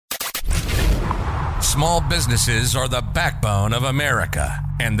Small businesses are the backbone of America,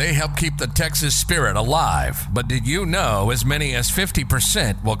 and they help keep the Texas spirit alive. But did you know as many as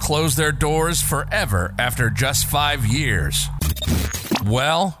 50% will close their doors forever after just 5 years?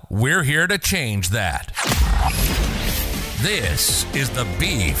 Well, we're here to change that. This is The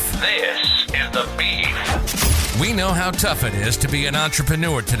Beef. This is The Beef. We know how tough it is to be an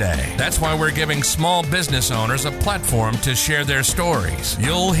entrepreneur today. That's why we're giving small business owners a platform to share their stories.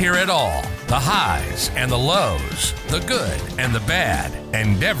 You'll hear it all. The highs and the lows, the good and the bad,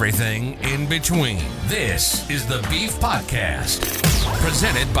 and everything in between. This is The Beef Podcast,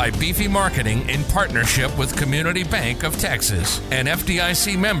 presented by Beefy Marketing in partnership with Community Bank of Texas, an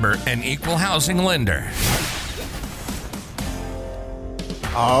FDIC member and equal housing lender.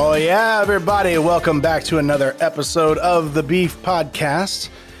 Oh yeah, everybody. Welcome back to another episode of the Beef Podcast.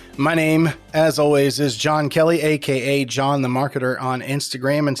 My name, as always, is John Kelly, aka John the Marketer on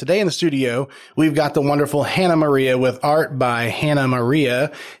Instagram. And today in the studio, we've got the wonderful Hannah Maria with Art by Hannah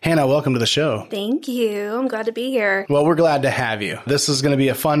Maria. Hannah, welcome to the show. Thank you. I'm glad to be here. Well, we're glad to have you. This is going to be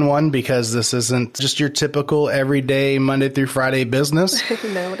a fun one because this isn't just your typical everyday Monday through Friday business.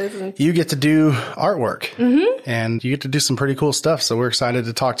 No, it isn't. You get to do artwork and you get to do some pretty cool stuff. So we're excited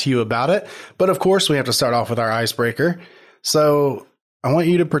to talk to you about it. But of course, we have to start off with our icebreaker. So I want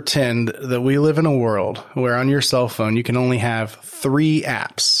you to pretend that we live in a world where on your cell phone, you can only have 3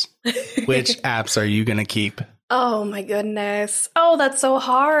 apps. Which apps are you going to keep? Oh my goodness. Oh, that's so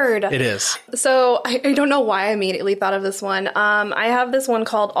hard. It is. So I don't know why I immediately thought of this one. I have this one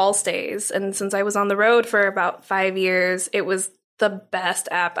called All Stays. And since I was on the road for about 5 years, it was the best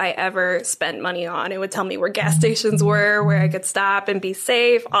app I ever spent money on. It would tell me where gas stations were, where I could stop and be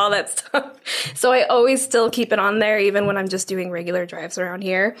safe, all that stuff. So I always still keep it on there, even when I'm just doing regular drives around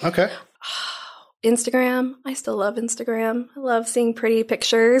here. Okay. Instagram. I still love Instagram. I love seeing pretty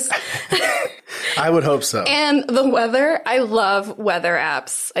pictures. I would hope so. And the weather. I love weather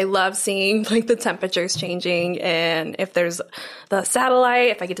apps. I love seeing like the temperatures changing, and if there's the satellite,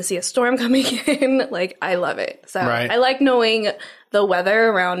 if I get to see a storm coming in, like I love it. So I like knowing the weather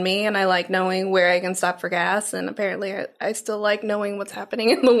around me, and I like knowing where I can stop for gas. And apparently I still like knowing what's happening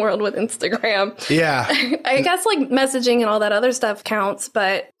in the world with Instagram. Yeah. I guess like messaging and all that other stuff counts,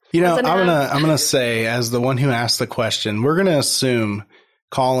 but you know, I'm gonna say, as the one who asked the question, we're gonna assume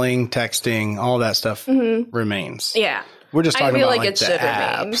calling, texting, all that stuff remains. Yeah. We're just talking about it should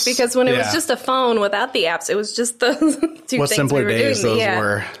remain, because when it was just a phone without the apps, it was just the two what things simpler we were days doing. those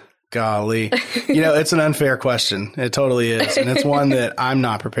were. Golly. You know, it's an unfair question. It totally is. And it's one that I'm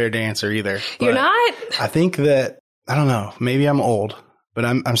not prepared to answer either. But you're not? I think that, I don't know, maybe I'm old, but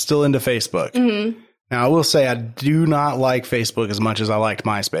I'm still into Facebook. Now, I will say I do not like Facebook as much as I liked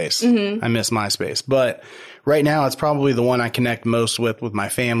MySpace. I miss MySpace. But right now, it's probably the one I connect most with my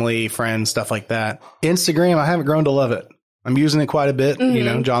family, friends, stuff like that. Instagram, I haven't grown to love it. I'm using it quite a bit. You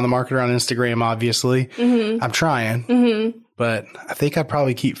know, John the Marketer on Instagram, obviously. I'm trying. But I think I'd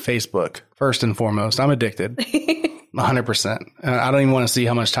probably keep Facebook first and foremost. I'm addicted. 100%. I don't even want to see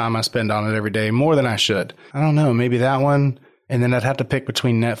how much time I spend on it every day, more than I should. I don't know. Maybe that one. And then I'd have to pick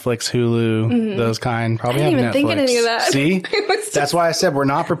between Netflix, Hulu, those kind. Probably have Netflix. I didn't even think of any of that. See? That's why I said we're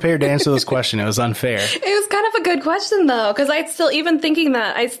not prepared to answer this question. It was unfair. It was kind of a good question, though, because I'd still, even thinking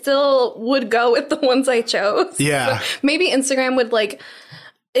that, I still would go with the ones I chose. Yeah. So maybe Instagram would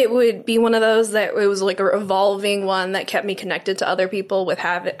it would be one of those that it was like a revolving one that kept me connected to other people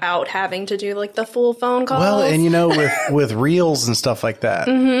without having to do like the full phone calls. Well, and you know, with reels and stuff like that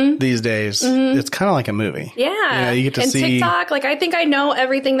these days, it's kind of like a movie. Yeah. You know, you get to see TikTok. Like, I think I know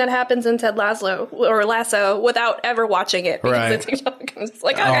everything that happens in Ted Lasso without ever watching it. Because of TikTok. I'm just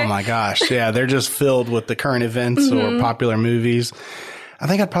like, okay. Oh my gosh. Yeah. They're just filled with the current events or popular movies. I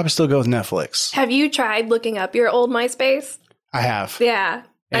think I'd probably still go with Netflix. Have you tried looking up your old MySpace? I have. Yeah.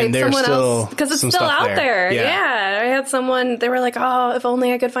 And there's still because it's still out there. Yeah. I had someone, they were like, oh, if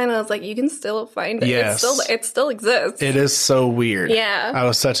only I could find it. I was like, you can still find it. Yes. It still exists. It is so weird. Yeah. I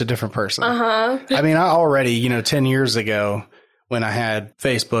was such a different person. I mean, I already, 10 years ago when I had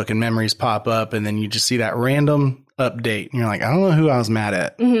Facebook and memories pop up and then you just see that random update and you're like, I don't know who I was mad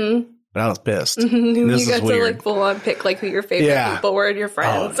at. But I was pissed. This you got is weird. to like full on pick like who your favorite people were and your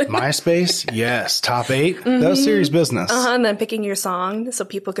friends. MySpace, yes. Top 8. That was serious business. And then picking your song so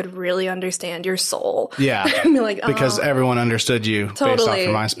people could really understand your soul. Yeah. Be like, because everyone understood you based off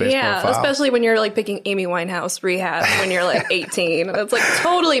your MySpace profile. Especially when you're like picking Amy Winehouse Rehab when you're like 18. That's like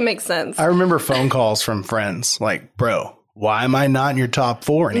totally makes sense. I remember phone calls from friends like, bro, why am I not in your top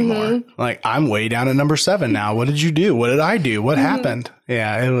 4 anymore? Like, I'm way down at number 7 now. What did you do? What did I do? What happened?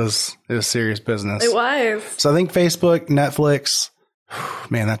 Yeah, it was serious business. It was. So I think Facebook, Netflix,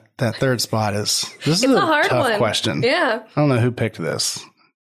 Man, that third spot this is a hard tough one. Question. Yeah. I don't know who picked this.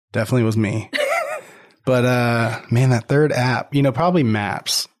 Definitely was me. But, man, that third app, probably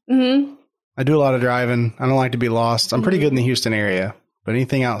maps. Mm-hmm. I do a lot of driving. I don't like to be lost. I'm pretty good in the Houston area, but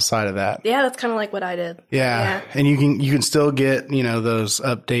anything outside of that. Yeah, that's kind of like what I did. Yeah. And you can still get, those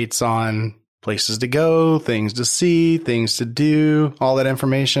updates on places to go, things to see, things to do, all that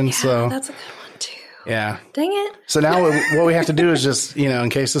information. Yeah, so that's a good one too. Yeah. Dang it. So now what we have to do is just, in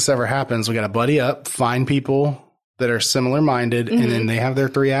case this ever happens, we got to buddy up, find people that are similar minded, and then they have their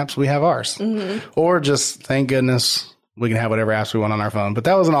 3 apps, we have ours. Or just, thank goodness, we can have whatever apps we want on our phone. But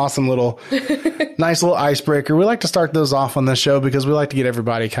that was an awesome nice little icebreaker. We like to start those off on the show because we like to get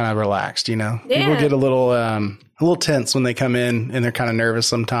everybody kind of relaxed, Yeah. People get a little tense when they come in and they're kind of nervous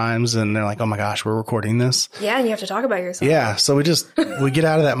sometimes and they're like, oh my gosh, we're recording this. Yeah. And you have to talk about yourself. Yeah. So we get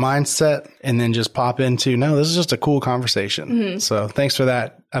out of that mindset and then just pop into, no, this is just a cool conversation. So thanks for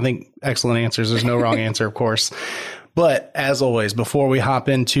that. I think excellent answers. There's no wrong answer, of course. But as always, before we hop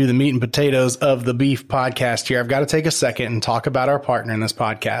into the meat and potatoes of the beef podcast here, I've got to take a second and talk about our partner in this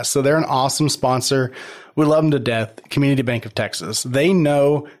podcast. So they're an awesome sponsor. We love them to death, Community Bank of Texas. They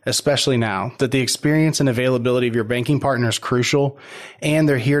know, especially now, that the experience and availability of your banking partner is crucial, and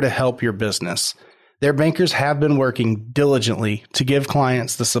they're here to help your business. Their bankers have been working diligently to give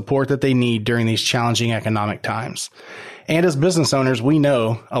clients the support that they need during these challenging economic times. And as business owners, we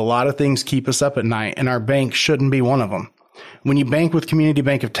know a lot of things keep us up at night, and our bank shouldn't be one of them. When you bank with Community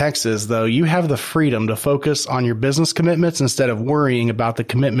Bank of Texas, though, you have the freedom to focus on your business commitments instead of worrying about the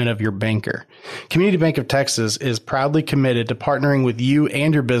commitment of your banker. Community Bank of Texas is proudly committed to partnering with you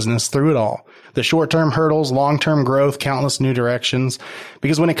and your business through it all. The short-term hurdles, long-term growth, countless new directions.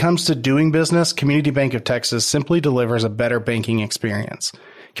 Because when it comes to doing business, Community Bank of Texas simply delivers a better banking experience.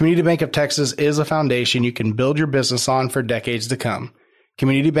 Community Bank of Texas is a foundation you can build your business on for decades to come.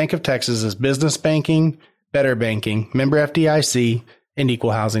 Community Bank of Texas is business banking, better banking, member FDIC, and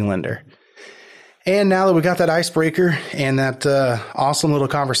equal housing lender. And now that we got that icebreaker and that awesome little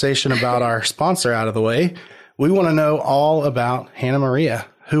conversation about our sponsor out of the way, we want to know all about Hannah Maria.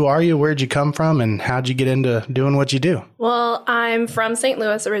 Who are you? Where'd you come from? And how'd you get into doing what you do? Well, I'm from St.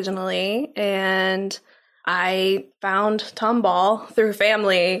 Louis originally, and I found Tomball through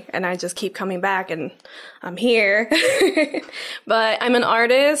family, and I just keep coming back, and I'm here. But I'm an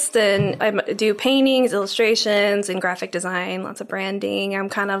artist, and I do paintings, illustrations, and graphic design, lots of branding. I'm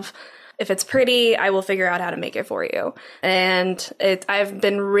kind of, if it's pretty, I will figure out how to make it for you. And I've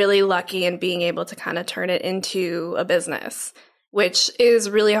been really lucky in being able to kind of turn it into a business, which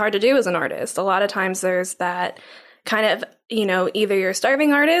is really hard to do as an artist. A lot of times there's that kind of, either you're a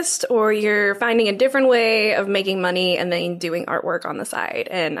starving artist or you're finding a different way of making money and then doing artwork on the side.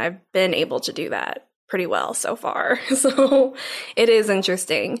 And I've been able to do that pretty well so far. So it is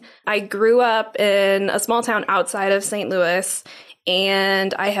interesting. I grew up in a small town outside of St. Louis,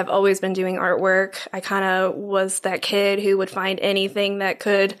 and I have always been doing artwork. I kind of was that kid who would find anything that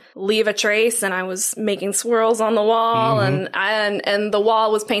could leave a trace, and I was making swirls on the wall, and the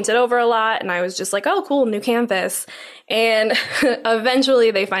wall was painted over a lot, and I was just like, oh, cool, new canvas. And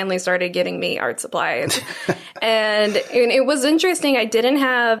eventually they finally started getting me art supplies. and it was interesting.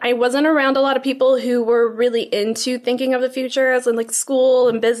 I wasn't around a lot of people who were really into thinking of the future as in like school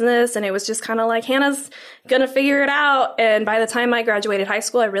and business. And it was just kind of like, Hannah's going to figure it out. And by the time I graduated high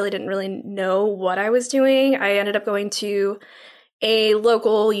school, I really didn't really know what I was doing. I ended up going to a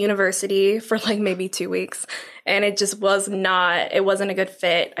local university for like maybe 2 weeks. And it just wasn't a good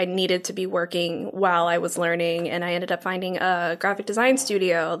fit. I needed to be working while I was learning. And I ended up finding a graphic design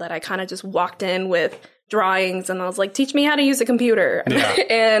studio that I kind of just walked in with drawings. And I was like, teach me how to use a computer. Yeah.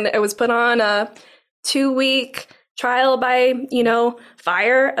 And I was put on a 2-week trial by,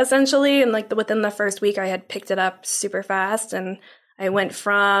 fire, essentially. And like within the first week, I had picked it up super fast. And I went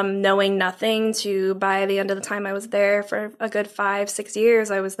from knowing nothing to, by the end of the time I was there for a good 5-6 years,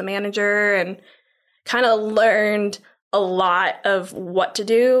 I was the manager and kind of learned a lot of what to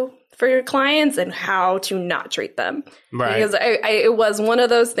do for your clients and how to not treat them. Right. Because it was one of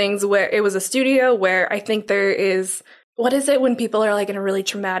those things where it was a studio where I think there is, what is it when people are like in a really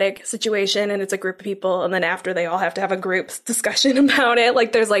traumatic situation and it's a group of people and then after they all have to have a group discussion about it?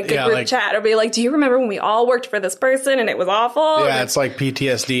 Like there's like a group chat or be like, do you remember when we all worked for this person and it was awful? Yeah, it's like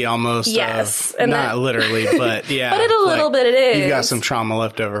PTSD almost. Yes. And not literally, but yeah. But a little bit it is. You've got some trauma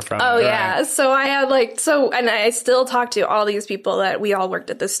left over from it. Oh, yeah. Right? So I had and I still talk to all these people that we all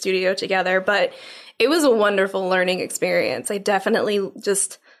worked at the studio together, but it was a wonderful learning experience. I definitely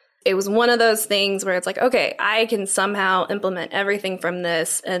just It was one of those things where it's like, okay, I can somehow implement everything from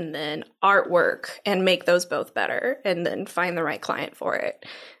this and then artwork and make those both better and then find the right client for it.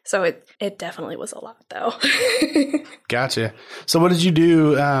 So it definitely was a lot, though. Gotcha. So what did you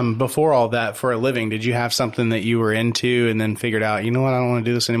do before all that for a living? Did you have something that you were into and then figured out, you know what, I don't want to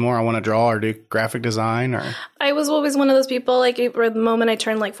do this anymore. I want to draw or do graphic design? Or I was always one of those people, like the moment I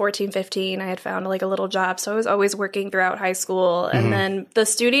turned like 14, 15, I had found like a little job. So I was always working throughout high school. And then the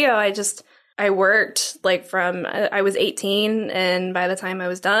studio, I worked like from, I was 18, and by the time I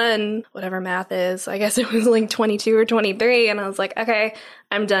was done, whatever math is, I guess it was like 22 or 23. And I was like, okay,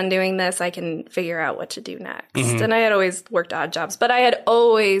 I'm done doing this. I can figure out what to do next. And I had always worked odd jobs, but I had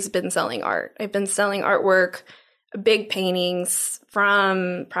always been selling art. I've been selling artwork, big paintings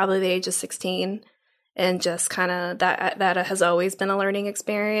from probably the age of 16. And just kind of that has always been a learning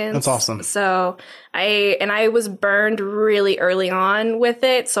experience. That's awesome. So I was burned really early on with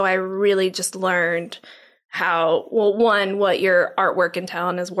it. So I really just learned how, well, one, what your artwork and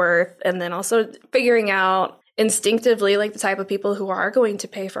talent is worth. And then also figuring out instinctively like the type of people who are going to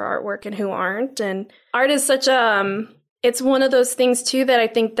pay for artwork and who aren't. And art is such it's one of those things too that I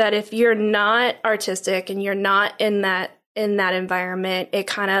think that if you're not artistic and you're not in that environment, it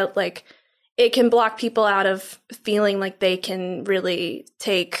kind of like, it can block people out of feeling like they can really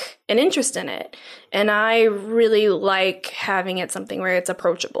take an interest in it. And I really like having it something where it's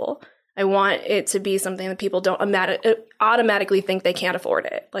approachable. I want it to be something that people don't automatically think they can't afford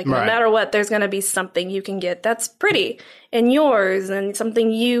it. Like no matter what, there's going to be something you can get that's pretty and yours and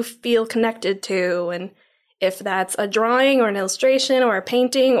something you feel connected to. And if that's a drawing or an illustration or a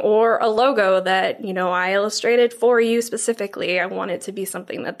painting or a logo that, you know, I illustrated for you specifically, I want it to be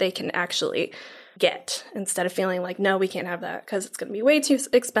something that they can actually get instead of feeling like, no, we can't have that because it's going to be way too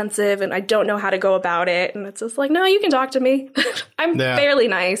expensive and I don't know how to go about it. And it's just like, no, you can talk to me. I'm fairly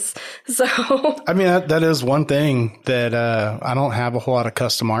nice. So, I mean, that is one thing that I don't have a whole lot of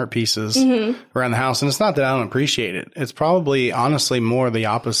custom art pieces around the house. And it's not that I don't appreciate it. It's probably honestly more the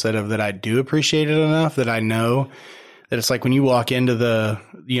opposite of that I do appreciate it enough that I know that it's like when you walk into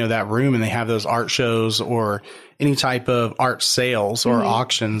that room and they have those art shows or any type of art sales or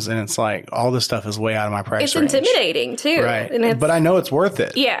auctions, and it's like all this stuff is way out of my price range. It's intimidating too. Right. But I know it's worth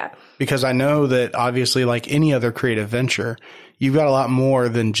it. Yeah. Because I know that obviously like any other creative venture, you've got a lot more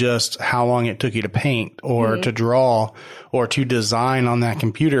than just how long it took you to paint or to draw or to design on that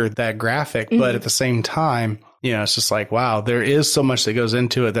computer, that graphic. But at the same time, you know, it's just like, wow, there is so much that goes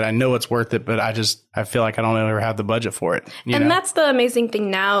into it that I know it's worth it, but I feel like I don't ever have the budget for it. And that's the amazing thing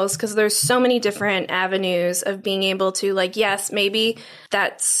now is because there's so many different avenues of being able to like, yes, maybe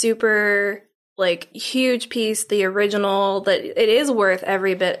that super like huge piece, the original, that it is worth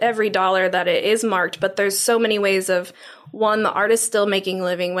every dollar that it is marked, but there's so many ways of one, the artist still making a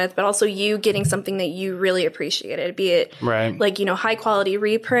living with, but also you getting something that you really appreciated, be it like, you know, high quality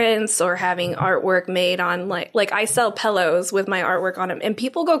reprints or having artwork made on like I sell pillows with my artwork on them and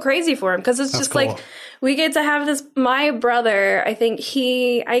people go crazy for them because it's just cool. Like we get to have this. My brother, I think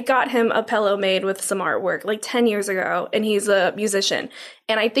I got him a pillow made with some artwork like 10 years ago and he's a musician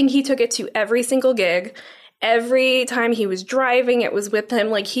and I think he took it to every single gig. Every time he was driving, it was with him.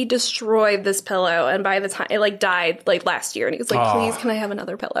 Like, he destroyed this pillow. And by the time it, like, died, like, last year. And he was like, please, can I have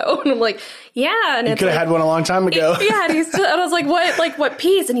another pillow? And I'm like, yeah. And you could have had one a long time ago. Yeah. And I was like, what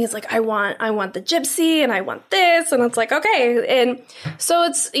piece? And he's like, I want the gypsy and I want this. And it's like, okay. And so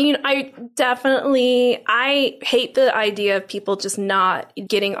it's, you know, I hate the idea of people just not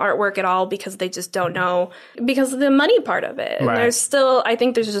getting artwork at all because they just don't know, because of the money part of it. And I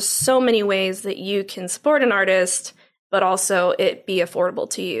think there's just so many ways that you can support an artist, but also it be affordable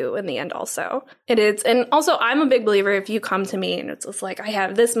to you in the end also. It is. And also I'm a big believer if you come to me and it's just like, I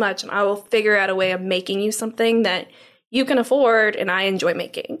have this much and I will figure out a way of making you something that you can afford and I enjoy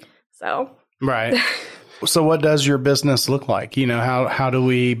making. So. Right. So what does your business look like? You know, how do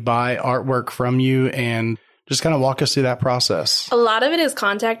we buy artwork from you and just kind of walk us through that process? A lot of it is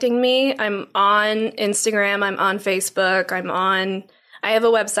contacting me. I'm on Instagram. I'm on Facebook. I have a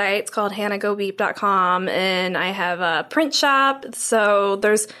website. It's called hannahgobeep.com, and I have a print shop. So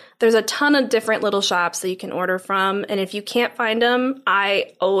there's a ton of different little shops that you can order from. And if you can't find them,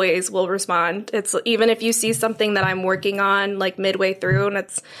 I always will respond. It's even if you see something that I'm working on like midway through, and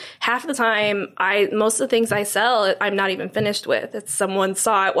it's half the time most of the things I sell, I'm not even finished with. It's someone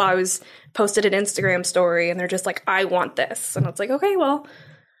saw it while I was posted an Instagram story and they're just like, I want this. And it's like, okay, well,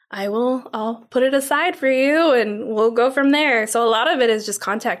 I'll put it aside for you and we'll go from there. So a lot of it is just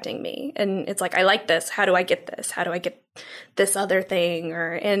contacting me and it's like, I like this. How do I get this? How do I get this other thing?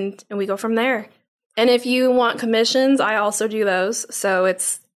 And we go from there. And if you want commissions, I also do those. So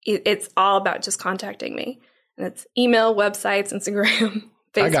it's it's all about just contacting me. And it's email, websites, Instagram,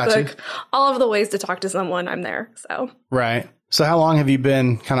 Facebook, all of the ways to talk to someone, I'm there. So right. So how long have you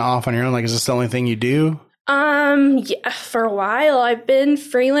been kind of off on your own? Like, is this the only thing you do? Yeah, for a while. I've been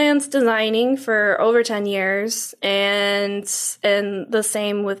freelance designing for over 10 years and the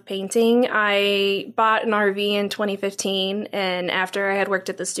same with painting. I bought an RV in 2015, and after I had worked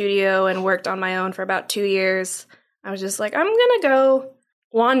at the studio and worked on my own for about 2 years, I was just like, I'm going to go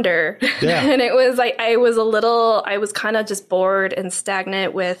wander. Yeah. And it was like, I was kind of just bored and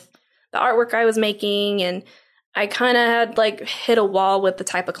stagnant with the artwork I was making, and I kind of had like hit a wall with the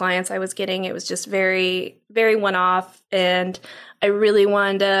type of clients I was getting. It was just very, very one-off. And I really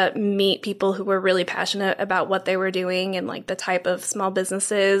wanted to meet people who were really passionate about what they were doing and like the type of small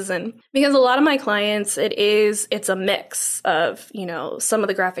businesses. And because a lot of my clients, it's a mix of, you know, some of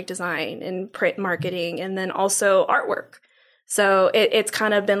the graphic design and print marketing and then also artwork. So it's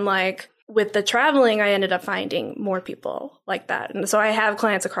kind of been like, with the traveling, I ended up finding more people like that. And so I have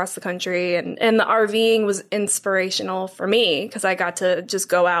clients across the country, and the RVing was inspirational for me because I got to just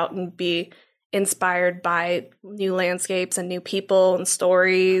go out and be inspired by new landscapes and new people and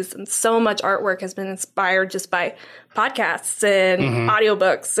stories. And so much artwork has been inspired just by podcasts and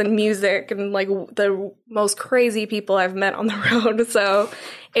audiobooks and music and like the most crazy people I've met on the road. So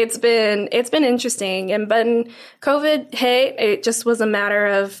it's been interesting. And when COVID hit, it just was a matter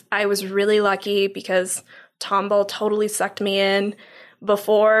of, I was really lucky because Tomball totally sucked me in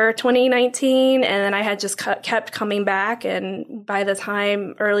before 2019, and then I had just kept coming back, and by the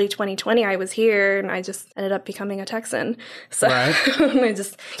time early 2020 I was here, and I just ended up becoming a Texan. So right.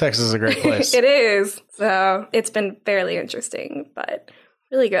 Texas is a great place. It is. So it's been fairly interesting, but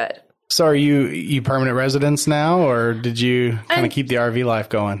really good. So are you permanent residents now, or did you kind of keep the RV life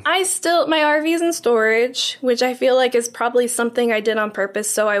going? My RV is in storage, which I feel like is probably something I did on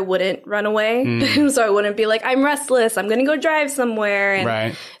purpose so I wouldn't run away. So I wouldn't be like, I'm restless, I'm going to go drive somewhere. And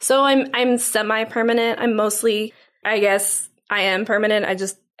right. So I'm semi-permanent. I'm mostly, I guess I am permanent. I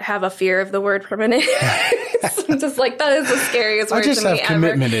just have a fear of the word permanent. I'm just like, that is the scariest word to me ever. I just have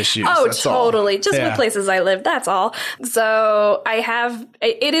commitment issues. Oh, totally. Just with places I live. That's all. So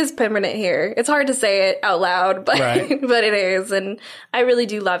it is permanent here. It's hard to say it out loud, but, but it is. And I really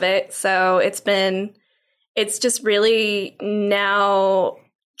do love it. So it's just really now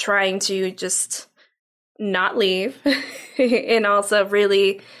trying to just not leave and also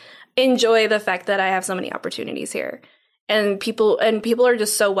really enjoy the fact that I have so many opportunities here. And people are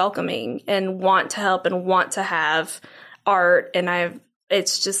just so welcoming and want to help and want to have art. And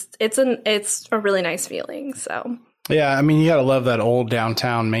it's a really nice feeling. So yeah, I mean, you gotta love that old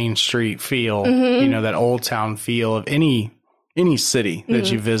downtown Main Street feel. You know, that old town feel of any city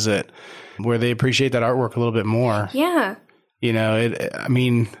that you visit, where they appreciate that artwork a little bit more. Yeah, you know, I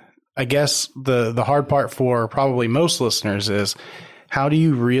mean, I guess the hard part for probably most listeners is, how do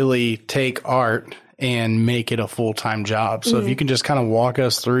you really take art and make it a full-time job? So if you can just kind of walk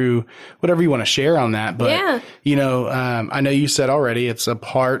us through whatever you want to share on that. But, you know, I know you said already it's a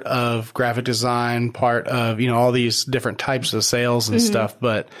part of graphic design, part of, you know, all these different types of sales and stuff,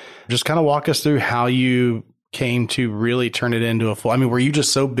 but just kind of walk us through how you came to really turn it into a full, I mean, were you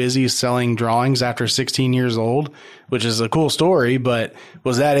just so busy selling drawings after 16 years old, which is a cool story, but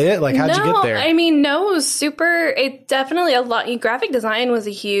was that it? Like, how'd you get there? I mean, no, it was it definitely a lot. Graphic design was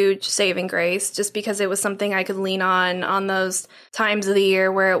a huge saving grace just because it was something I could lean on those times of the year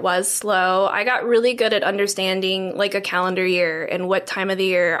where it was slow. I got really good at understanding like a calendar year and what time of the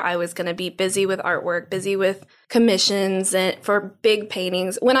year I was going to be busy with artwork, busy with commissions and for big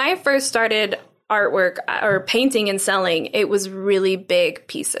paintings. When I first started artwork or painting and selling, it was really big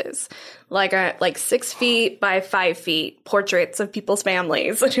pieces, like 6 feet by 5 feet portraits of people's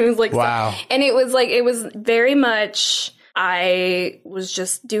families. And it was like, wow. And it was very much, I was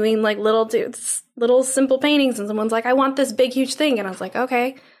just doing like little simple paintings, and someone's like, I want this big, huge thing. And I was like,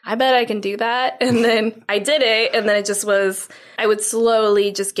 okay, I bet I can do that. And then I did it. And then it just was, I would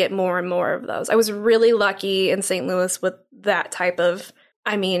slowly just get more and more of those. I was really lucky in St. Louis with that type of,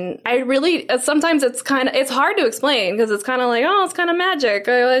 I mean, I really, sometimes it's hard to explain because it's kind of like, oh, it's kind of magic.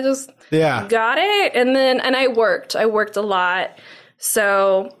 I just got it. And I worked a lot.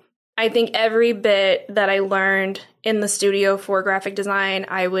 So I think every bit that I learned in the studio for graphic design,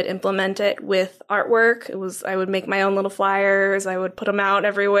 I would implement it with artwork. I would make my own little flyers. I would put them out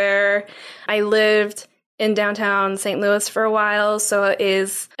everywhere. I lived in downtown St. Louis for a while. So it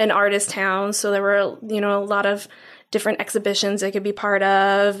is an artist town. So there were, you know, a lot of different exhibitions I could be part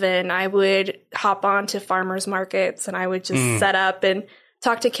of, and I would hop on to farmers markets and I would just set up and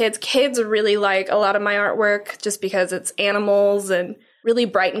talk to kids. Kids really like a lot of my artwork just because it's animals and really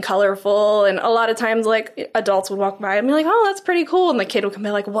bright and colorful. And a lot of times, like, adults would walk by and be like, oh, that's pretty cool. And the kid would come by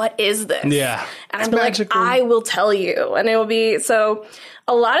like, what is this? Yeah. And I'd be like, I will tell you. And it will be, so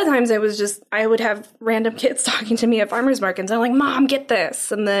a lot of times it was just, I would have random kids talking to me at farmers markets. I'm like, Mom, get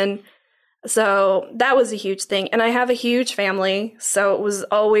this. And then, so that was a huge thing. And I have a huge family. So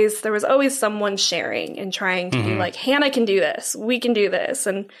there was always someone sharing and trying to be like, Hannah can do this. We can do this.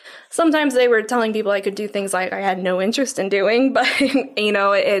 And sometimes they were telling people I could do things like I had no interest in doing. But, you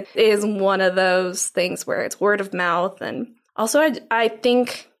know, it is one of those things where it's word of mouth. And also, I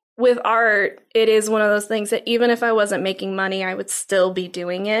think with art, it is one of those things that even if I wasn't making money, I would still be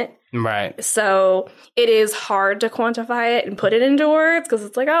doing it. Right. So it is hard to quantify it and put it into words because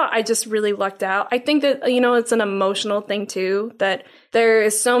it's like, oh, I just really lucked out. I think that, you know, it's an emotional thing too, that there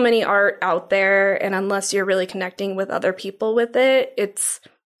is so many art out there. And unless you're really connecting with other people with it, it's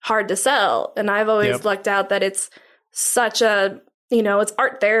hard to sell. And I've always lucked out that it's such a, you know, it's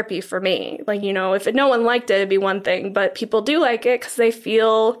art therapy for me. Like, you know, if no one liked it, it'd be one thing, but people do like it because they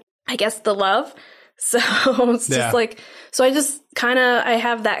feel, I guess, the love. So it's just like, so I just I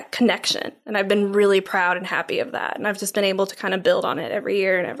have that connection and I've been really proud and happy of that. And I've just been able to kind of build on it every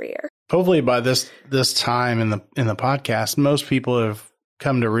year and every year. Hopefully by this time in the podcast, most people have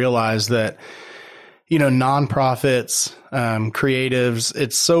come to realize that, you know, nonprofits, creatives,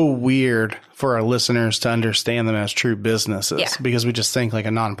 it's so weird for our listeners to understand them as true businesses because we just think like a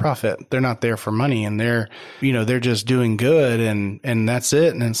nonprofit, they're not there for money and they're just doing good and that's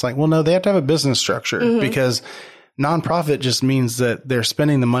it. And it's like, well, no, they have to have a business structure because nonprofit just means that they're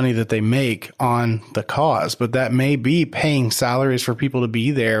spending the money that they make on the cause, but that may be paying salaries for people to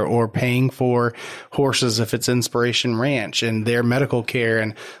be there or paying for horses if it's Inspiration Ranch and their medical care.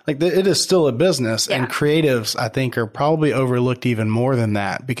 And like it is still a business and creatives, I think, are probably overlooked even more than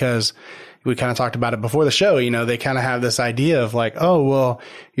that because we kind of talked about it before the show. You know, they kind of have this idea of like, oh, well,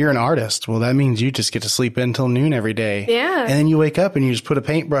 you're an artist. Well, that means you just get to sleep in until noon every day. Yeah. And then you wake up and you just put a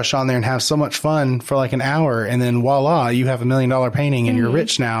paintbrush on there and have so much fun for like an hour. And then voila, you have $1 million painting and you're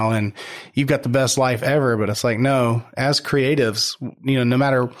rich now and you've got the best life ever. But it's like, no, as creatives, you know, no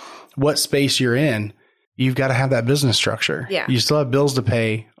matter what space you're in, you've got to have that business structure. Yeah. You still have bills to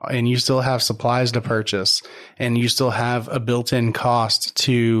pay and you still have supplies to purchase and you still have a built-in cost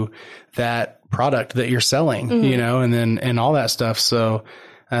to that product that you're selling, you know, and all that stuff. So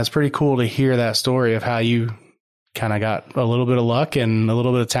it's pretty cool to hear that story of how you kind of got a little bit of luck and a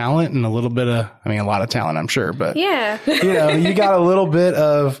little bit of talent and a little bit of, I mean, a lot of talent, I'm sure, but you know, you got a little bit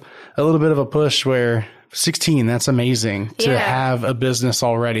of a push where 16, that's amazing to have a business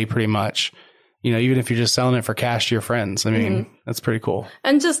already pretty much. You know, even if you're just selling it for cash to your friends, I mean, that's pretty cool.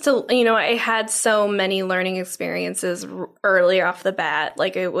 And just to, you know, I had so many learning experiences early off the bat.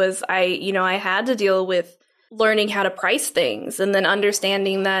 Like it was, I had to deal with learning how to price things and then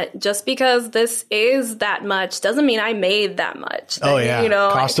understanding that just because this is that much doesn't mean I made that much. Oh, yeah. You know,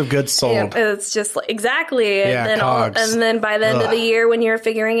 cost of goods sold. It's just exactly. And then COGS. and then by the end of the year, when you're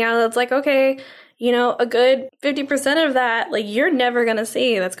figuring out, it's like, okay, you know, a good 50% of that, like, you're never going to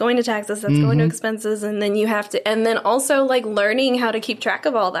see. That's going to taxes, that's going to expenses. And then you have to, and then also like learning how to keep track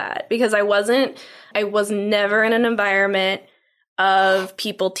of all that because I was never in an environment of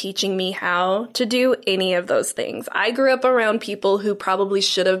people teaching me how to do any of those things. I grew up around people who probably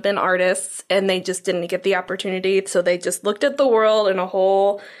should have been artists and they just didn't get the opportunity. So they just looked at the world in a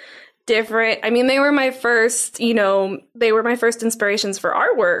whole different. I mean, they were my first inspirations for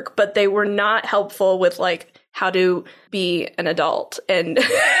artwork, but they were not helpful with like how to be an adult and,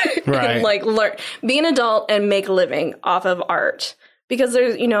 and like be an adult and make a living off of art because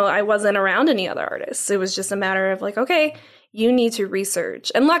there's, you know, I wasn't around any other artists. It was just a matter of like, okay, you need to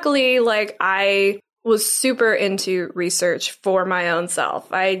research. And luckily, like I was super into research for my own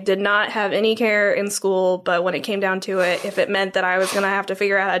self. I did not have any care in school, but when it came down to it, if it meant that I was going to have to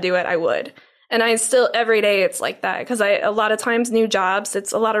figure out how to do it, I would. And I still, every day it's like that because a lot of times new jobs,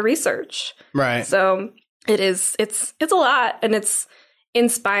 it's a lot of research. Right. So it's a lot and it's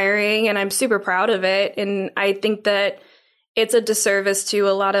inspiring and I'm super proud of it. And I think that it's a disservice to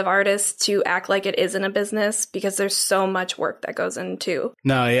a lot of artists to act like it isn't a business because there's so much work that goes into.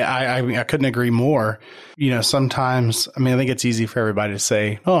 No, yeah, I couldn't agree more. You know, sometimes, I mean, I think it's easy for everybody to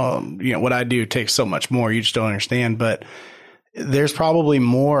say, oh, you know, what I do takes so much more. You just don't understand. But there's probably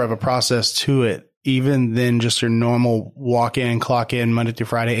more of a process to it, even than just your normal walk in, clock in Monday through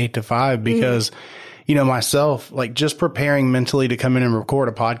Friday, 8 to 5, because you know, myself, like just preparing mentally to come in and record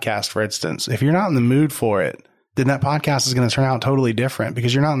a podcast, for instance, if you're not in the mood for it, then that podcast is going to turn out totally different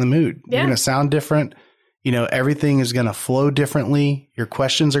because you're not in the mood. Yeah. You're going to sound different. You know, everything is going to flow differently. Your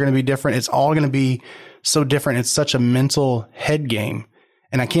questions are going to be different. It's all going to be so different. It's such a mental head game.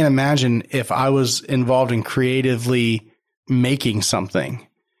 And I can't imagine if I was involved in creatively making something,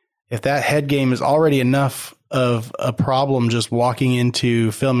 if that head game is already enough of a problem just walking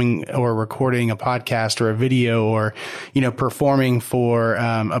into filming or recording a podcast or a video or, performing for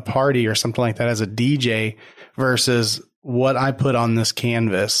a party or something like that as a DJ versus what I put on this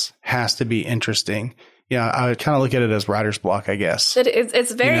canvas has to be interesting. I would kind of look at it as writer's block, I guess.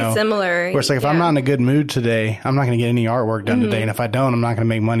 It's very similar. Where it's like, if I'm not in a good mood today, I'm not going to get any artwork done today. And if I don't, I'm not going to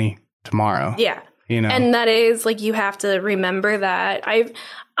make money tomorrow. Yeah. And that is like, you have to remember that. I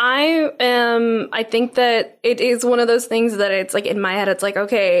think that it is one of those things that it's like in my head, it's like,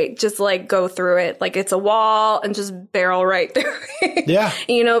 okay, just like go through it. Like it's a wall and just barrel right through it.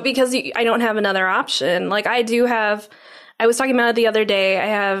 Yeah. Because I don't have another option. Like I was talking about it the other day.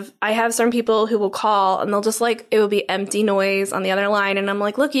 I have some people who will call and they'll just like, it will be empty noise on the other line. And I'm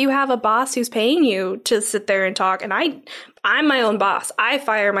like, look, you have a boss who's paying you to sit there and talk. And I'm my own boss. I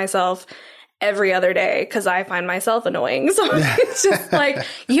fire myself every other day because I find myself annoying. So it's just like,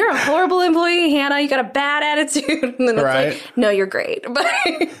 you're a horrible employee, Hannah. You got a bad attitude. And then it's like, no, you're great.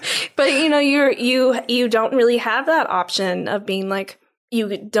 But you don't really have that option of being like,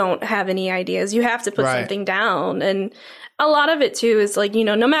 you don't have any ideas. You have to put something down. And a lot of it too is like,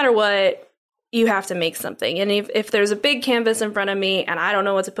 no matter what, you have to make something. And if there's a big canvas in front of me and I don't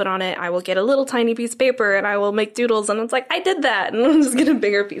know what to put on it, I will get a little tiny piece of paper and I will make doodles. And it's like, I did that. And I'll just get a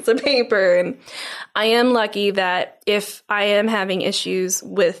bigger piece of paper. And I am lucky that if I am having issues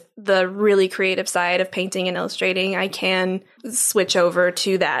with the really creative side of painting and illustrating, I can switch over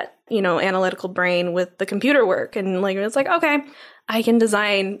to that, analytical brain with the computer work. And like, it's like, okay, I can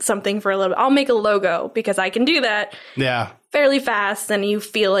design something for a little bit. I'll make a logo because I can do that. Yeah. Fairly fast, and you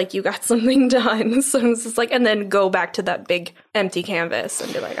feel like you got something done. So it's just like, and then go back to that big empty canvas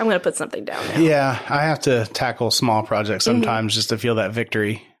and be like, I'm going to put something down now. Yeah, I have to tackle small projects sometimes just to feel that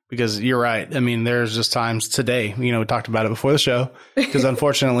victory. Because you're right. I mean, there's just times today, we talked about it before the show, because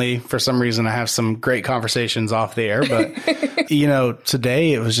unfortunately, for some reason, I have some great conversations off the air. But,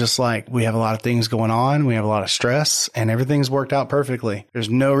 today it was just like, we have a lot of things going on. We have a lot of stress and everything's worked out perfectly. There's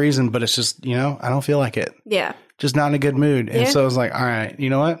no reason, but it's just, I don't feel like it. Yeah. Just not in a good mood. And so I was like, all right, you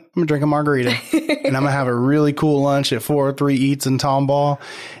know what? I'm going to drink a margarita and I'm going to have a really cool lunch at 403 Eats in Tomball.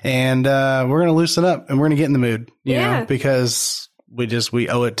 And we're going to loosen up and we're going to get in the mood, you know, because we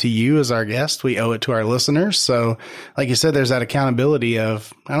owe it to you as our guest. We owe it to our listeners. So like you said, there's that accountability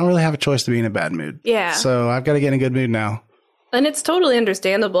of, I don't really have a choice to be in a bad mood. Yeah. So I've got to get in a good mood now. And it's totally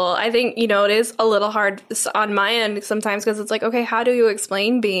understandable. I think, it is a little hard on my end sometimes because it's like, okay, how do you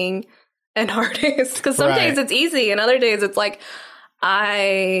explain being an artist? Because some days it's easy and other days it's like,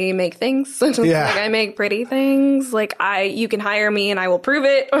 I make things. Like I make pretty things. Like you can hire me and I will prove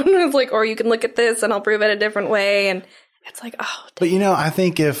it. It's like, or you can look at this and I'll prove it a different way. And it's like, oh. But I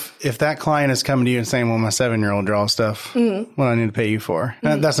think if that client is coming to you and saying, well, my 7-year-old draws stuff, what do I need to pay you for?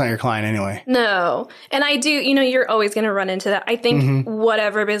 That's not your client anyway. No. And I do, you're always going to run into that. I think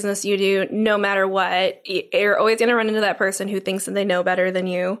whatever business you do, no matter what, you're always going to run into that person who thinks that they know better than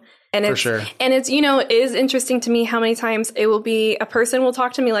you. And it's, for sure. And it's, it is interesting to me how many times it will be a person will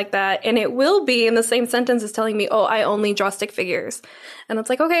talk to me like that. And it will be in the same sentence as telling me, oh, I only draw stick figures. And it's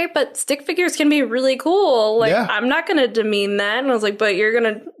like, okay, but stick figures can be really cool. Like, I'm not going to demean that. And I was like, but you're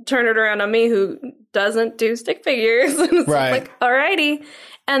going to turn it around on me who doesn't do stick figures. And it's like, alrighty.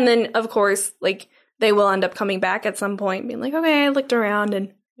 And then, of course, like, they will end up coming back at some point being like, okay, I looked around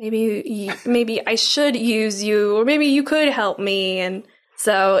and maybe I should use you, or maybe you could help me. And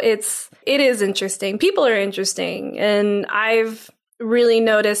so it is interesting. People are interesting. And I've really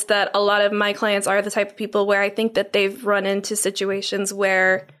noticed that a lot of my clients are the type of people where I think that they've run into situations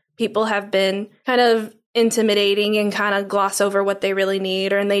where people have been kind of intimidating and kind of gloss over what they really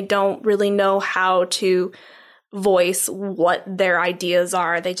need, and they don't really know how to voice what their ideas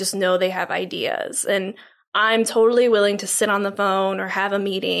are. They just know they have ideas. And I'm totally willing to sit on the phone or have a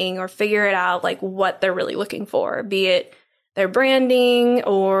meeting or figure it out, like what they're really looking for, be it their branding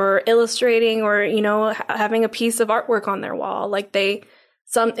or illustrating or, having a piece of artwork on their wall. Like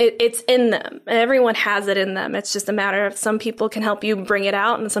it's in them. Everyone has it in them. It's just a matter of some people can help you bring it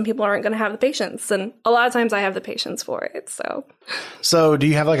out and some people aren't going to have the patience. And a lot of times I have the patience for it. So do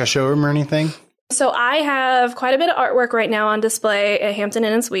you have like a showroom or anything? So I have quite a bit of artwork right now on display at Hampton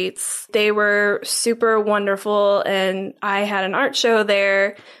Inn and Suites. They were super wonderful. And I had an art show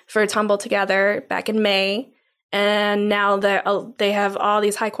there for Tumble Together back in May. And now they have all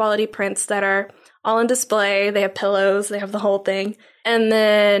these high quality prints that are all on display. They have pillows. They have the whole thing. And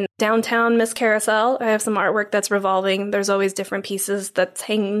then downtown Miss Carousel, I have some artwork that's revolving. There's always different pieces that's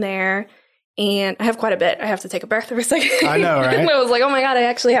hanging there. And I have quite a bit. I have to take a breath for a second. I know, right? I was like, oh my God, I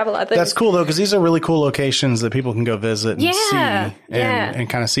actually have a lot of things. That's cool, though, because these are really cool locations that people can go visit and see and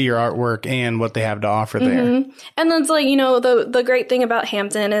kind of see your artwork and what they have to offer there. And that's like, you know, the great thing about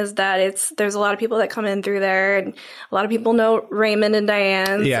Hampton is that there's a lot of people that come in through there, and a lot of people know Raymond and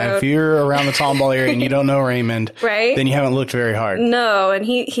Diane. Yeah, so. If you're around the Tomball area and you don't know Raymond, right? Then you haven't looked very hard. No, and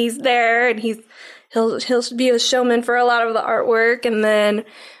he's there, and he'll be a showman for a lot of the artwork. And then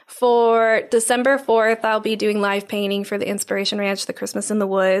for December 4th, I'll be doing live painting for the Inspiration Ranch, The Christmas in the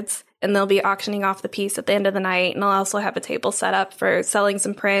Woods. And they'll be auctioning off the piece at the end of the night. And I'll also have a table set up for selling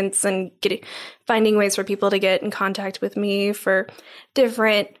some prints and finding ways for people to get in contact with me for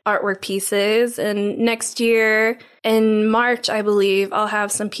different artwork pieces. And next year, in March, I believe, I'll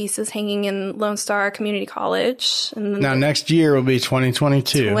have some pieces hanging in Lone Star Community College. And now, next year will be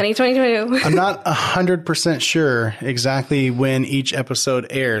 2022. 2022. I'm not 100% sure exactly when each episode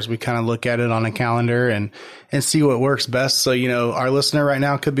airs. We kind of look at it on a calendar and see what works best. So, you know, our listener right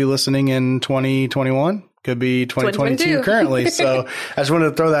now could be listening in 2021. Could be 2022 currently. So I just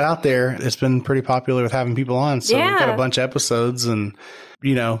wanted to throw that out there. It's been pretty popular with having people on. So we've got a bunch of episodes and,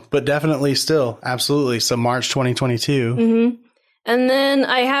 you know, but definitely still. Absolutely. So March 2022. And then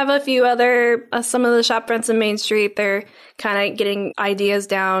I have a few other, some of the shop fronts in Main Street. They're kind of getting ideas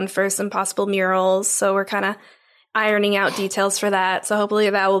down for some possible murals. So we're kind of ironing out details for that. So hopefully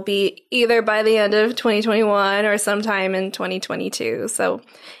that will be either by the end of 2021 or sometime in 2022. So,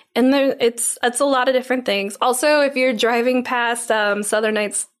 and it's a lot of different things. Also, if you're driving past Southern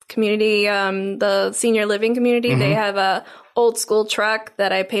Nights community, the senior living community, they have a old school truck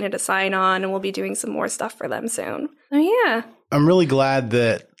that I painted a sign on, and we'll be doing some more stuff for them soon. So yeah. I'm really glad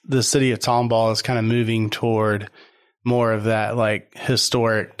that the city of Tomball is kind of moving toward more of that like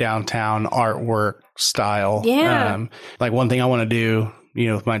historic downtown artwork style. Yeah. Like one thing I want to do, you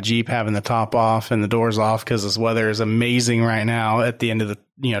know, with my Jeep having the top off and the doors off because this weather is amazing right now at the end of the,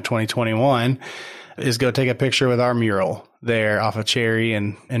 2021, is go take a picture with our mural there off of Cherry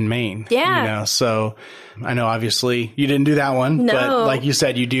and Maine. Yeah. So I know obviously you didn't do that one, but like you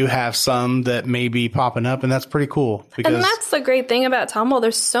said, you do have some that may be popping up, and that's pretty cool. And that's the great thing about Tomball.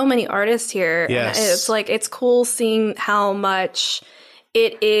 There's so many artists here. Yes. And it's like, it's cool seeing how much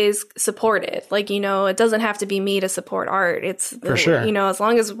it is supported. Like, it doesn't have to be me to support art. It's for sure. As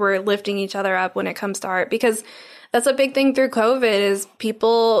long as we're lifting each other up when it comes to art, because that's a big thing through COVID is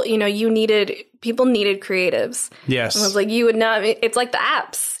people, people needed creatives. Yes. And it was like, you would not, it's like the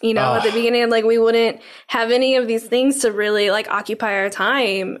apps, at the beginning, like we wouldn't have any of these things to really like occupy our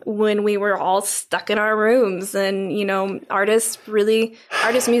time when we were all stuck in our rooms. And, artists,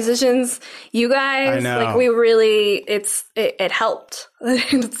 musicians, you guys, like we really, it helped.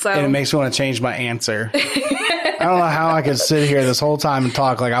 So. And it makes me want to change my answer. I don't know how I could sit here this whole time and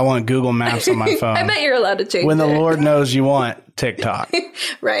talk like I want Google Maps on my phone. I bet you're allowed to change when the Lord knows you want TikTok.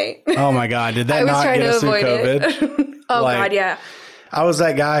 Right. Oh my God. Did that not get us through COVID? God, yeah. I was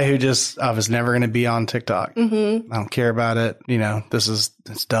that guy who I was never going to be on TikTok. I don't care about it.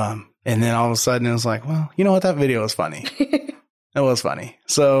 It's dumb. And then all of a sudden it was like, well, you know what? That video was funny. It was funny.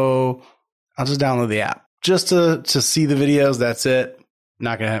 So I'll just download the app just to see the videos. That's it. I'm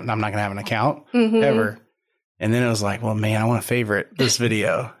not going to have an account ever. And then it was like, well, man, I want to favorite this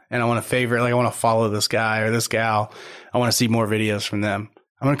video, and I want to follow this guy or this gal. I want to see more videos from them.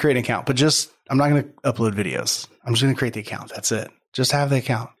 I'm going to create an account, but I'm not going to upload videos. I'm just going to create the account. That's it. Just have the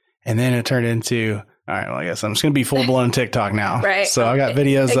account. And then it turned into, all right, well, I guess I'm just going to be full blown TikTok now. Right. So I got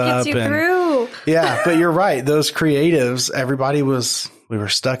videos up. Gets you through. Yeah, but you're right. Those creatives, we were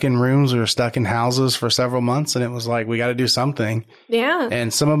stuck in rooms. We were stuck in houses for several months, and it was like, we got to do something. Yeah.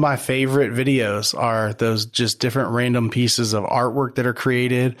 And some of my favorite videos are those just different random pieces of artwork that are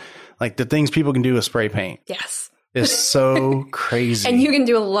created, like the things people can do with spray paint. Yes. It's so crazy. And you can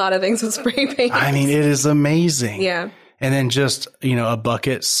do a lot of things with spray paint. I mean, it is amazing. Yeah. And then just, a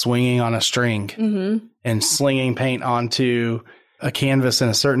bucket swinging on a string and slinging paint onto a canvas in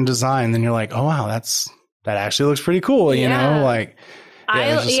a certain design. Then you're like, oh, wow, that actually looks pretty cool.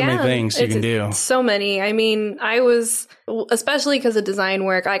 There's just so many things you can do. So many. I mean, I was, especially because of design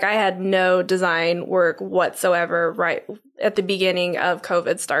work, like I had no design work whatsoever right at the beginning of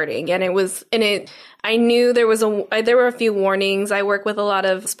COVID starting. And I knew there were a few warnings. I work with a lot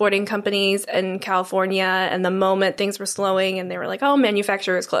of sporting companies in California, and the moment things were slowing and they were like, oh,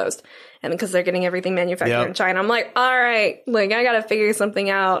 manufacturer is closed. And because they're getting everything manufactured in China, I'm like, all right, like I got to figure something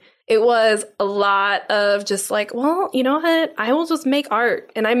out. It was a lot of just like, well, you know what? I will just make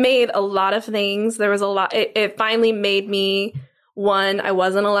art. And I made a lot of things. There was a lot. It finally made me one, I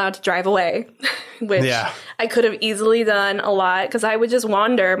wasn't allowed to drive away, which I could have easily done a lot because I would just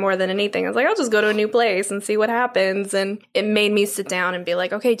wander more than anything. I was like, I'll just go to a new place and see what happens. And it made me sit down and be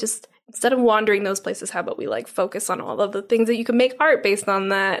like, okay, just instead of wandering those places, how about we like focus on all of the things that you can make art based on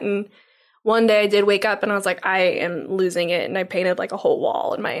that? And one day I did wake up and I was like, I am losing it. And I painted like a whole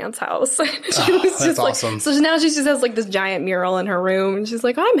wall in my aunt's house. She was just awesome. So now she just has like this giant mural in her room. And she's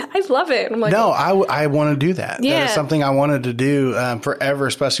like, I love it. And I'm like, no, I want to do that. Yeah. That is something I wanted to do forever,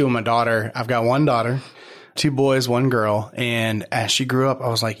 especially with my daughter. I've got one daughter, 2 boys, 1 girl. And as she grew up, I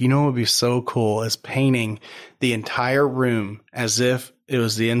was like, you know what would be so cool is painting the entire room as if it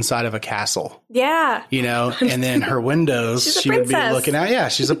was the inside of a castle. Yeah. You know, and then her windows, she would be looking out. Yeah,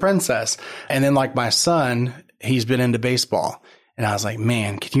 she's a princess. And then like my son, he's been into baseball. And I was like,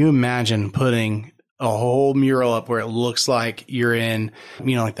 man, can you imagine putting a whole mural up where it looks like you're in,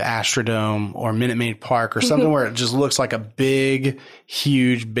 you know, like the Astrodome or Minute Maid Park or something where it just looks like a big,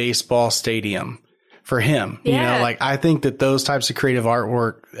 huge baseball stadium for him. Yeah. You know, like I think that those types of creative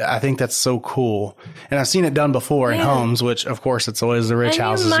artwork, I think that's so cool. And I've seen it done before in homes, which of course it's always the rich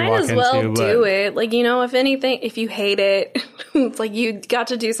houses you walk into. You might as well do it. Like, you know, if anything, if you hate it, it's like you got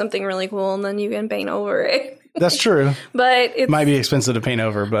to do something really cool and then you can paint over it. That's true. But it might be expensive to paint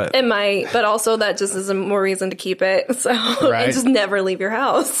over, but it might. But also that just is more reason to keep it. So and just never leave your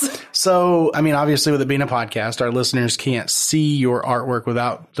house. So, I mean, obviously with it being a podcast, our listeners can't see your artwork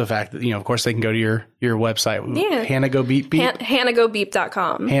without the fact that, you know, of course they can go to your website. Yeah. Hannah Go Beep Beep.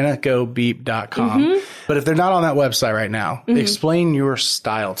 HannahGoBeep.com. HannahGoBeep.com. Mm-hmm. But if they're not on that website right now, explain your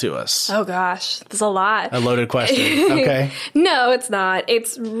style to us. Oh gosh, there's a lot. A loaded question. Okay. No, it's not.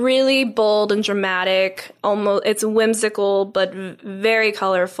 It's really bold and dramatic. It's whimsical, but very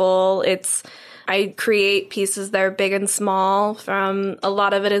colorful. I create pieces that are big and small. A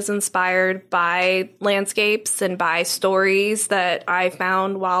lot of it is inspired by landscapes and by stories that I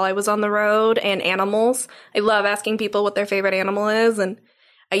found while I was on the road and animals. I love asking people what their favorite animal is, and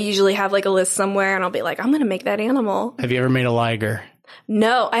I usually have like a list somewhere, and I'll be like, I'm going to make that animal. Have you ever made a liger?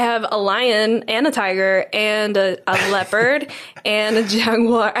 No, I have a lion and a tiger and a leopard and a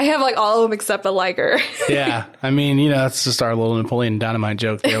jaguar. I have like all of them except a liger. Yeah. I mean, you know, that's just our little Napoleon Dynamite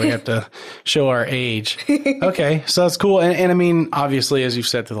joke there. We have to show our age. Okay. So that's cool. And I mean, obviously, as you've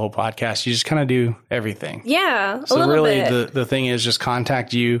said through the whole podcast, you just kind of do everything. Yeah. So really the thing is just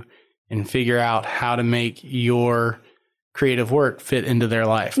contact you and figure out how to make your creative work fit into their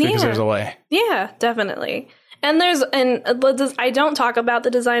life because there's a way. Yeah, definitely. And I don't talk about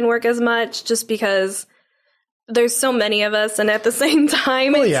the design work as much just because there's so many of us. And at the same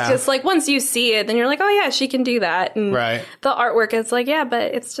time, it's just like once you see it, then you're like, oh, yeah, she can do that. And the artwork is like, yeah,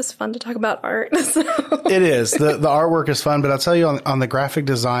 but it's just fun to talk about art. So. It is. The artwork is fun. But I'll tell you on the graphic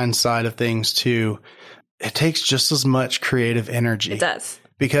design side of things, too, it takes just as much creative energy. It does.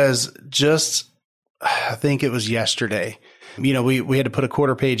 Because I think it was yesterday, you know, we had to put a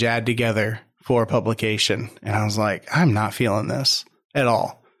 1/4-page ad together for a publication. And I was like, I'm not feeling this at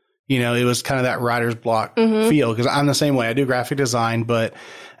all. You know, it was kind of that writer's block feel because I'm the same way. I do graphic design, but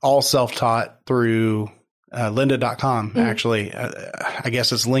all self-taught through lynda.com, actually. I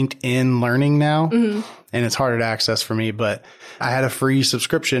guess it's LinkedIn Learning now, and it's harder to access for me. But I had a free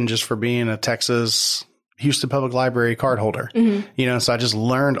subscription just for being a Texas Houston Public Library card holder, you know, so I just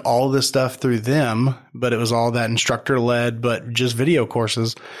learned all this stuff through them, but it was all that instructor led, but just video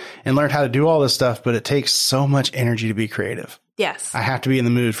courses and learned how to do all this stuff. But it takes so much energy to be creative. Yes. I have to be in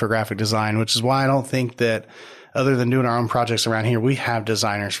the mood for graphic design, which is why I don't think that other than doing our own projects around here, we have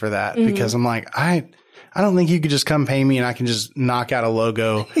designers for that because I'm like, I don't think you could just come pay me and I can just knock out a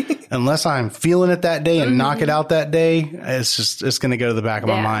logo unless I'm feeling it that day and knock it out that day. It's going to go to the back of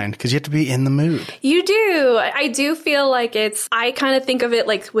my mind because you have to be in the mood. You do. I do feel like I kind of think of it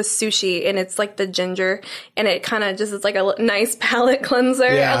like with sushi and it's like the ginger and it kind of just is like a nice palate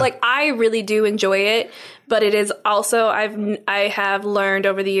cleanser. Yeah. Like I really do enjoy it. But it is also, I have learned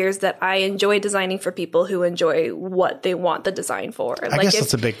over the years that I enjoy designing for people who enjoy what they want the design for. I guess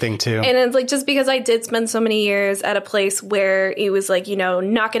that's a big thing too. And it's like, just because I did spend so many years at a place where it was like, you know,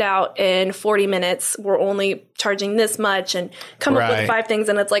 knock it out in 40 minutes. We're only charging this much and come up with 5 things.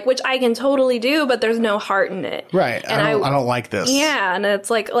 And it's like, which I can totally do, but there's no heart in it. Right. And I don't like this. Yeah. And it's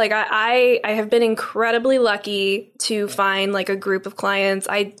like I have been incredibly lucky to find like a group of clients.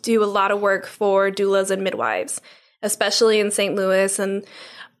 I do a lot of work for doulas and midwives, especially in St. Louis, and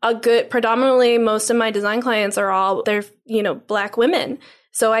predominantly most of my design clients they're you know, Black women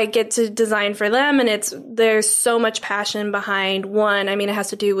So I get to design for them, and there's so much passion behind one. I mean, it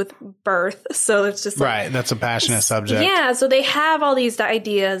has to do with birth. So it's just right. That's a passionate subject. Yeah. So they have all these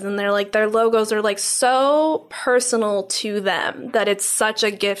ideas, and they're like, their logos are like so personal to them that it's such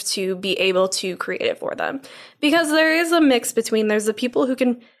a gift to be able to create it for them. Because there is a mix between, there's the people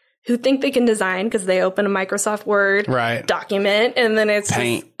who think they can design because they open a Microsoft Word document, and then it's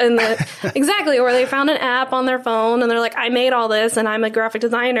paint. Exactly. Or they found an app on their phone and they're like, I made all this and I'm a graphic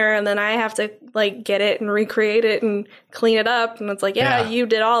designer, and then I have to like get it and recreate it and clean it up. And it's like, yeah. You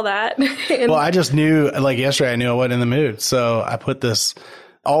did all that. Well, I just knew, like yesterday, I knew I wasn't in the mood. So I put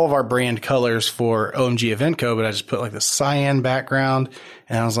all of our brand colors for OMG Event Co., but I just put like the cyan background.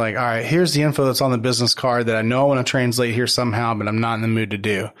 And I was like, all right, here's the info that's on the business card that I know I want to translate here somehow, but I'm not in the mood to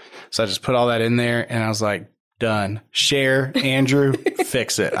do. So I just put all that in there, and I was like, done. Share, Andrew,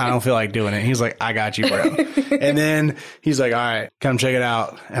 fix it. I don't feel like doing it. He's like, I got you, bro. And then he's like, all right, come check it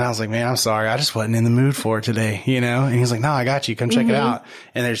out. And I was like, man, I'm sorry. I just wasn't in the mood for it today, you know? And he's like, no, I got you. Come check it out.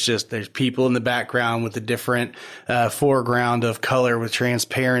 And there's people in the background with the different foreground of color with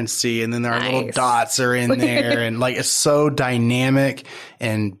transparency. And then there are little dots are in there. And like, it's so dynamic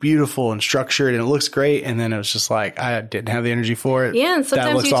and beautiful and structured, and it looks great. And then it was just like, I didn't have the energy for it. Yeah. And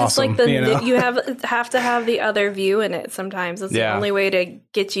sometimes you just awesome, like you have to have the other view in it. Sometimes it's the only way to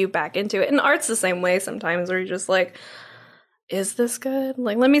get you back into it. And art's the same way sometimes, where you're just like, is this good?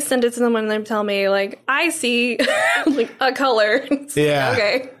 Like, let me send it to someone and they tell me like, I see like a color. Yeah.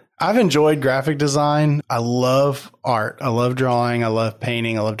 Okay. I've enjoyed graphic design. I love art. I love drawing. I love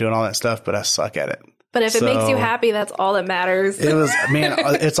painting. I love doing all that stuff, but I suck at it. But if it makes you happy, that's all that matters. It was, man,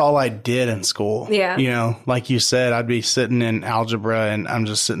 it's all I did in school. Yeah. You know, like you said, I'd be sitting in algebra and I'm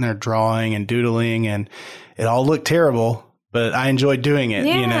just sitting there drawing and doodling, and it all looked terrible, but I enjoyed doing it,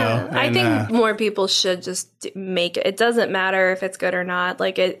 you know. And I think more people should just make it. It doesn't matter if it's good or not.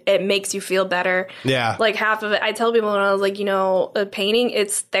 Like, it makes you feel better. Yeah. Like, half of it, I tell people when I was like, you know, painting,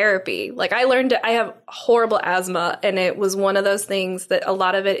 it's therapy. Like, I have horrible asthma, and it was one of those things that a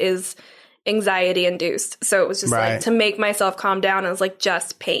lot of it is anxiety induced. So it was just like, to make myself calm down, I was like,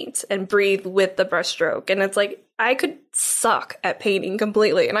 just paint and breathe with the brushstroke. And it's like, I could suck at painting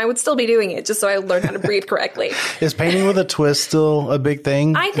completely, and I would still be doing it just so I learned how to breathe correctly. Is painting with a twist still a big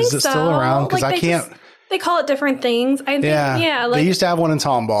thing? I think so. Is it still around? Because like, I can't. They call it different things. I think, like, they used to have one in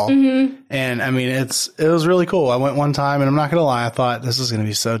Tomball, and I mean, it was really cool. I went one time, and I'm not going to lie, I thought this is going to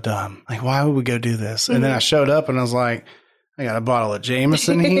be so dumb. Like, why would we go do this? And then I showed up, and I was like, I got a bottle of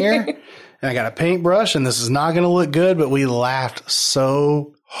Jameson here, and I got a paintbrush, and this is not going to look good, but we laughed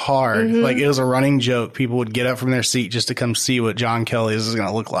so hard. Like, it was a running joke. People would get up from their seat just to come see what John Kelly's is going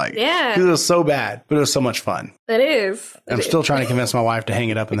to look like. Yeah. It was so bad, but it was so much fun. It is. I'm still trying to convince my wife to hang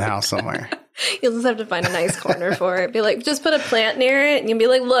it up in the house somewhere. You'll just have to find a nice corner for it. Be like, just put a plant near it, and you'll be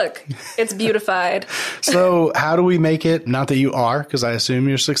like, look, it's beautified. So how do we make it, not that you are, because I assume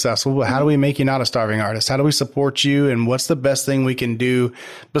you're successful, but how do we make you not a starving artist? How do we support you? And what's the best thing we can do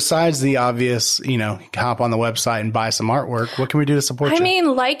besides the obvious, you know, hop on the website and buy some artwork? What can we do to support you? I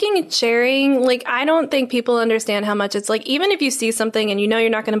mean, liking and sharing, like, I don't think people understand how much it's like, even if you see something and you know you're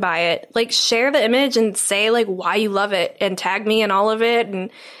not going to buy it, like, share the image and say like why you love it and tag me in all of it.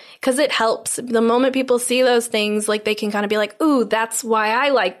 And because it helps. The moment people see those things, like, they can kind of be like, ooh, that's why I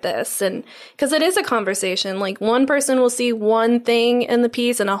like this. And because it is a conversation. Like, one person will see one thing in the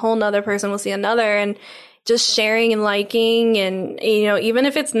piece and a whole nother person will see another. And just sharing and liking, and, you know, even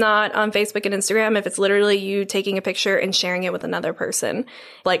if it's not on Facebook and Instagram, if it's literally you taking a picture and sharing it with another person,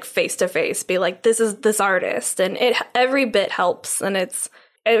 like face to face, be like, this is this artist. And every bit helps. And it's,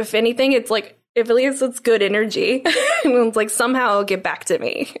 if anything, it's like, at least it's good energy. And it's like, somehow it'll get back to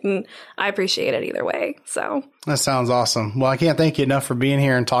me. And I appreciate it either way. So that sounds awesome. Well, I can't thank you enough for being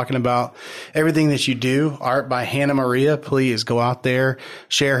here and talking about everything that you do. Art by Hannah Maria. Please go out there,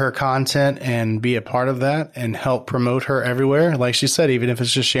 share her content, and be a part of that and help promote her everywhere. Like she said, even if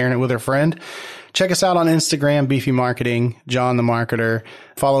it's just sharing it with her friend. Check us out on Instagram, Beefy Marketing, John the Marketer.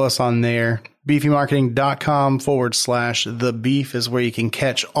 Follow us on there. beefymarketing.com/The Beef is where you can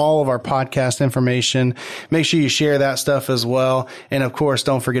catch all of our podcast information. Make sure you share that stuff as well. And of course,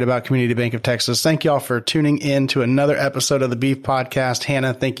 don't forget about Community Bank of Texas. Thank y'all for tuning in to another episode of the Beef Podcast.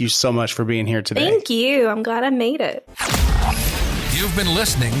 Hannah, thank you so much for being here today. Thank you. I'm glad I made it. You've been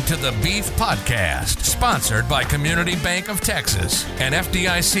listening to the Beef Podcast, sponsored by Community Bank of Texas, an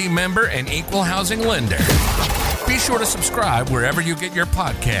FDIC member and equal housing lender. Be sure to subscribe wherever you get your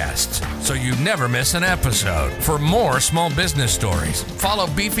podcasts so you never miss an episode. For more small business stories, follow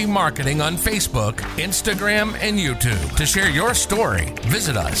Beefy Marketing on Facebook, Instagram, and YouTube. To share your story,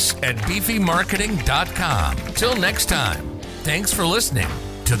 visit us at beefymarketing.com. Till next time. Thanks for listening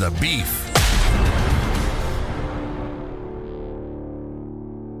to The Beef.